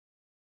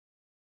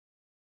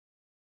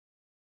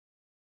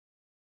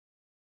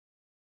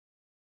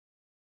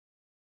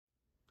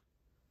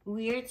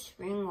Weird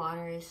spring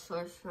water is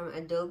sourced from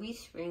Adobe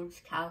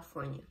Springs,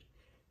 California.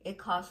 It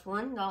costs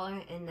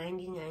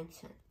 $1.99.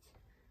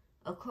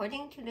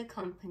 According to the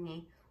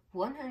company,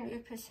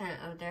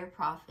 100% of their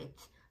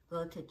profits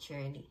go to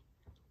charity.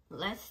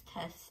 Let's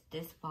test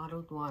this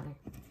bottled water.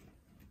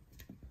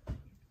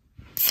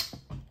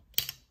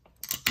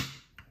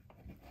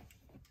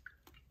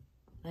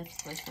 Let's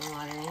pour some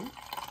water in.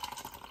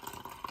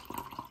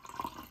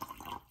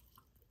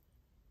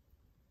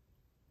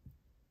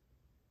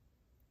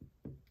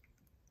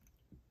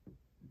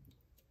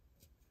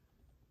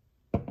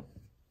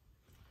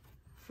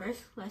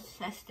 First, let's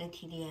test the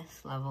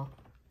TDS level.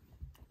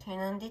 Turn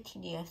on the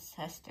TDS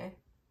tester,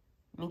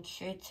 make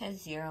sure it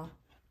says 0,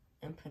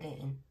 and put it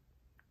in.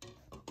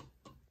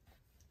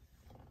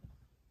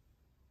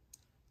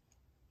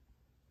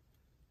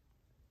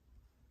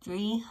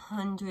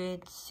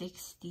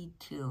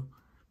 $362,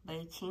 but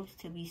it seems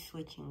to be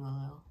switching a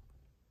little.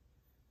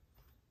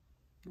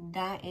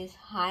 That is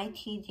high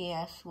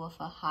TDS with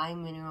a high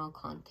mineral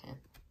content.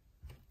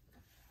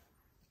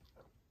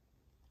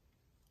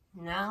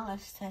 Now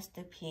let's test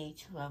the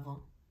pH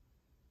level.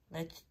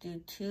 Let's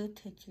do 2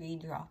 to 3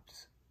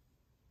 drops.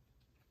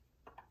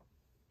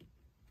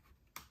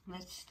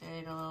 Let's stir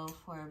it a little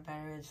for a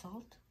better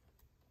result.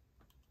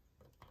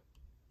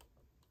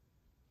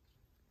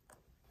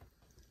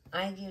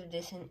 I give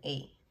this an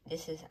 8.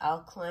 This is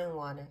alkaline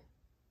water.